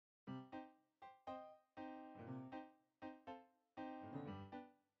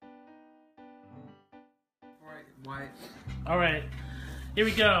Why? All right, here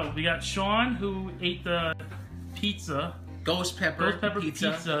we go. We got Sean who ate the pizza, Ghost pepper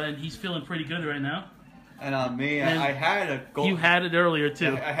pizza, and he's feeling pretty good right now. And me, And I had a gold. You had it earlier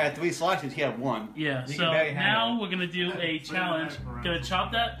too. I had 3 slices. He had 1. Yeah. You So now we're gonna do a challenge. Gonna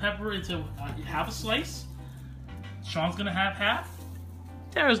chop that pepper into half a slice. Sean's gonna have half.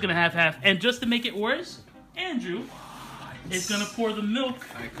 Tara's gonna have half. And just to make it worse, Andrew is gonna pour the milk.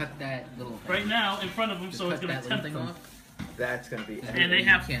 I cut that little thing. Right now in front of him, so it's gonna tempt them. Off. That's gonna be. And they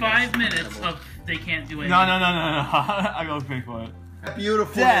have 5 minutes of they can't do anything. No. I go pay for it. That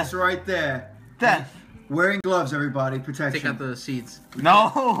beautifulness right there. Death. Wearing gloves, everybody. Protection. Take out the seeds.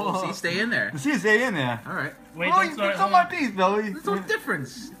 No. Oh, seeds stay in there. The seeds stay in there. All right. Wait, Oh, you put some on these, Billy. There's no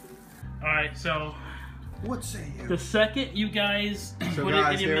difference. All right, so What say you? the second you guys So put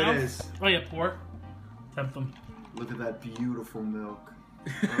guys, it in your here mouth, it is. oh yeah, pour. Tempt them. Look at that beautiful milk.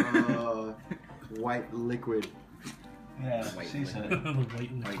 White liquid. Yeah, Wait, she wait. said.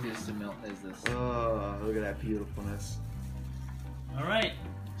 Like this, the milk is this. Oh, look at that beautifulness. All right,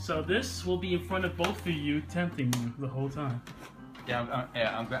 so this will be in front of both of you, tempting you the whole time. Yeah,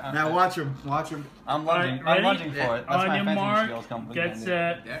 I'm Now watch him. Watch him. I'm lunging. All right, I'm lunging ready? for it. That's On my your fencing mark, skills come get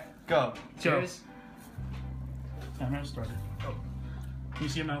set, There. Go. go. Cheers. Timer started. Oh, can you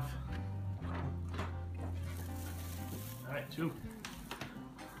see your mouth? All right, 2.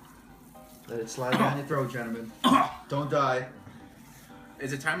 Let it slide down your throat, gentlemen. Don't die.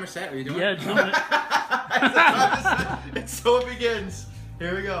 Is the timer set? Are you doing Yeah, it? it's doing it. And so it begins.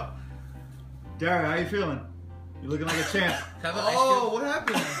 Here we go. Darren, how you feeling? You're looking like a champ. Have an ice Oh, cube? what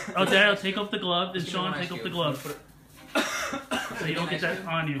happened? Oh, Daryl, take off the glove, and Just give me Sean, one take ice off the cube. glove, so you don't get that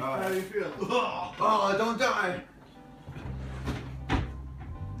on you. How do you feel? Oh, don't die.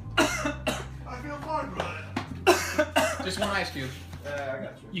 I feel fine, brother. Just one ice cube. Yeah, I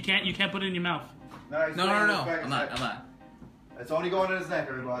got you. You can't put it in your mouth. Nice. No. I'm not. It's only going in his neck,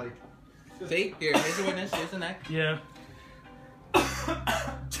 everybody. See? Here's the witness. Here's the neck. Yeah.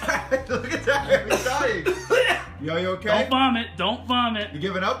 Look at that. He's dying. Yo, you okay? Don't vomit. Don't vomit. You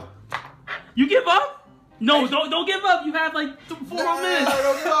giving up? You give up? No, don't give up. You have like 4 more minutes. No,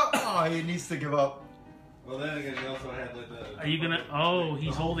 don't give up. Oh, he needs to give up. Well, then again, he also had like the. Are you gonna? Oh,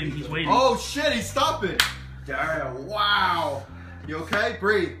 he's holding. He's waiting. Oh shit, he's stopping. Daryl, wow. You okay?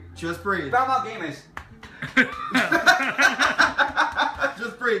 Breathe. Just breathe. FoulmouthgamerZ.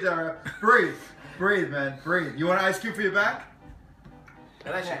 Just breathe, Daryl. Breathe. Breathe, man. Breathe. You want an ice cube for your back?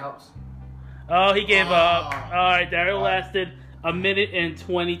 That actually helps. Oh, he gave up. Oh. All right, Daryl lasted 1 minute and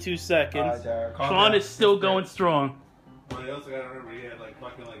 22 seconds. Daryl, calm Sean down. is still Just going breathe. strong. Well, you also gotta remember he had like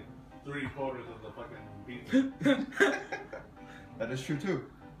fucking like 3/4 of the fucking pizza. That is true too.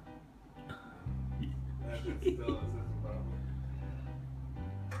 That's a problem.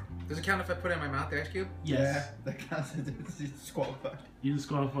 Does it count if I put it in my mouth, the ice cube? Yes. Yeah, that counts as disqualified. You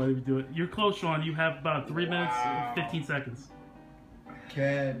disqualified if you do it. You're close, Sean. You have about 3 minutes and 15 seconds.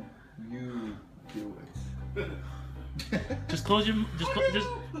 Can you do it? Just close your. Just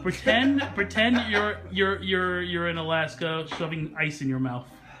pretend you're in Alaska, shoving ice in your mouth.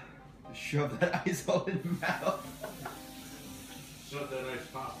 Shove that ice hole in your mouth. Shut that nice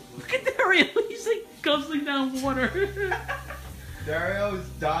pop. Look at Daryl. He's like guzzling down water. Dario is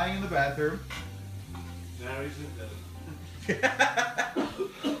dying in the bathroom. Now he's in the.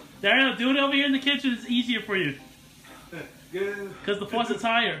 Daryl, do it over here in the kitchen. It's easier for you. Get in. Because the faucet's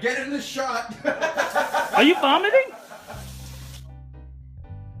higher. Get in the shot. Are you vomiting?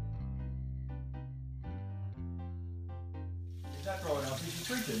 He's not throwing up. He's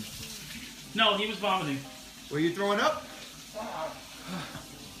drinking. No, he was vomiting. Were you throwing up?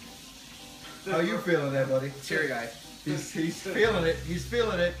 How you feeling there, buddy? Cheery guy. He's feeling it. He's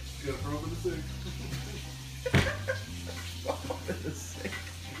feeling it. You gotta throw him in the sink.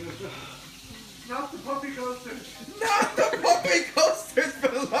 Not the puppy coasters. Not the puppy coasters, for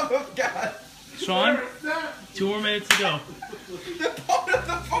the love of God. Sean, Where is that? 2 more minutes to go. They're part of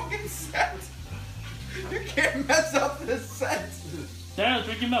the fucking set. You can't mess up the set. Daryl,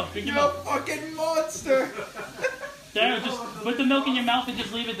 drink your milk. Drink your You're a milk. fucking monster. Daryl, just put the milk in your mouth and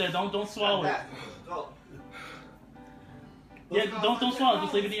just leave it there. Don't swallow it. Yeah, don't swallow it.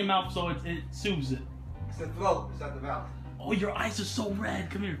 Just leave it in your mouth so it soothes it. It's the throat. It's not the mouth. Oh, your eyes are so red.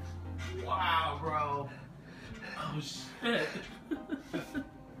 Come here. Wow, bro. Oh shit.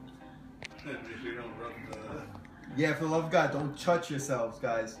 Make sure you don't rub the. Yeah, for the love of God, don't touch yourselves,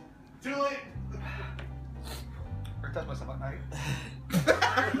 guys. Too late. I touch myself at night.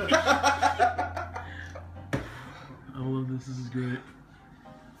 I love this. This is great.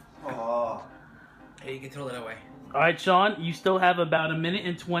 Oh. Hey, you can throw that away. All right, Sean, you still have about 1 minute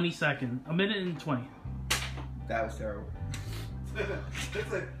and 20 seconds. 1 minute and 20. That was terrible.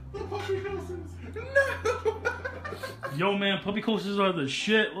 It's like, the puppy coasters. No! Yo, man, puppy coasters are the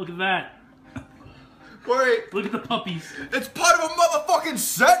shit. Look at that. Wait, Look at the puppies. it's part of a motherfucking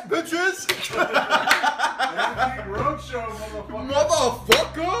set, bitches! Roadshow, motherfucker.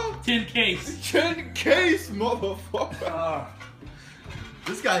 Motherfucker! 10 case. 10 case, motherfucker!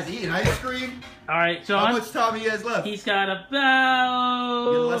 This guy's eating ice cream. All right, How Sean. much time he has left? He's got Yeah,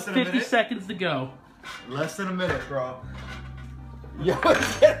 about less than a 50 minute? seconds to go. Less than a minute, bro. Yo,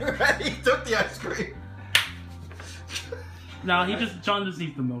 he's getting ready. He took the ice cream. No, Sean just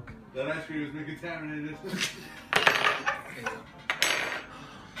needs the milk. That ice cream has been contaminated. There you go.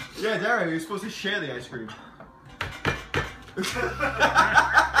 Yeah, Dario, you're supposed to share the ice cream.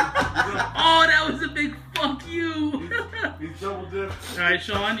 Oh, that was a big fuck you. He's double dipped. All right,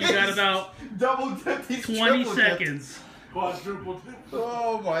 Sean, you got about Double dip. He's 20 triple dipped. seconds. Quadruple dipped.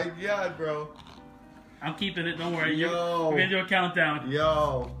 Oh my god, bro. I'm keeping it. Don't worry. Yo. We're gonna do a countdown.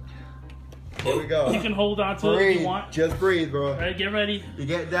 Yo. Here we go. You can hold on to it if Breathe. you want. Just breathe, bro. All right, get ready. You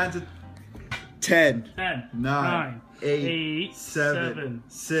get down to 10, 10, 9, 8, 7,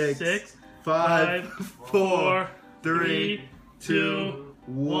 6, 6, 5, 4, 4, 3, 2,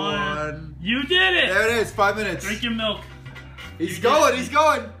 1. You did it. There it is, 5 minutes. Drink your milk. He's You going, did- he's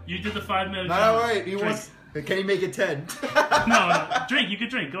going. You did the 5 minute No, challenge. wait, he Drink. wants. Can he make it 10? No, drink. You can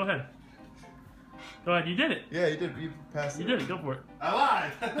drink. Go ahead. Go ahead. You did it. Yeah, you did. You passed You it. did it. Go for it.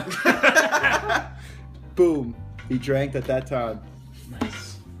 I lied. Boom. He drank at that time.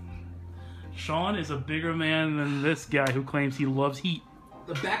 Nice. Sean is a bigger man than this guy who claims he loves heat.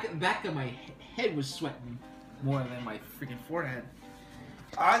 The back of my head was sweating more than my freaking forehead.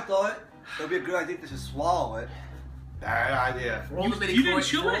 I thought it would be a good idea to just swallow it. Bad idea. For all the mini you didn't coins,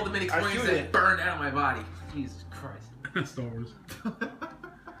 chew for it? all the mini I coins chewed that it. burned out of my body. Jesus Christ. Star Wars.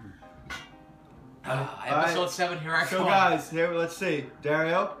 Episode 7, here I So come. guys, here let's see.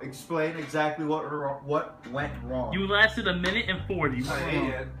 Dario, explain exactly what went wrong. You lasted 1 minute and 40. I ate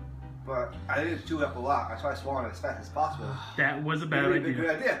it, but I didn't chew up a lot. I tried swallowing it as fast as possible. That was a It bad would be a idea.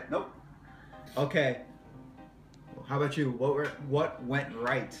 good idea. Nope. Okay. How about you? What went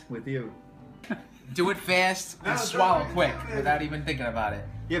right with you? Do it fast and swallow quick without even thinking about it.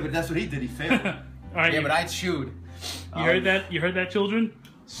 Yeah, but that's what he did. He failed. All right, Yeah, you, but I chewed. you heard that? You heard that, children?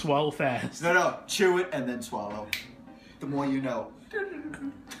 Swallow fast. No, chew it and then swallow. The more you know.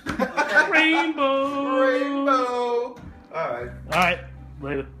 Rainbow. Rainbow. All right. All right,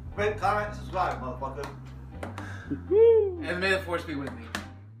 later. Rate, comment, subscribe, motherfucker. Woo. And may the force be with me.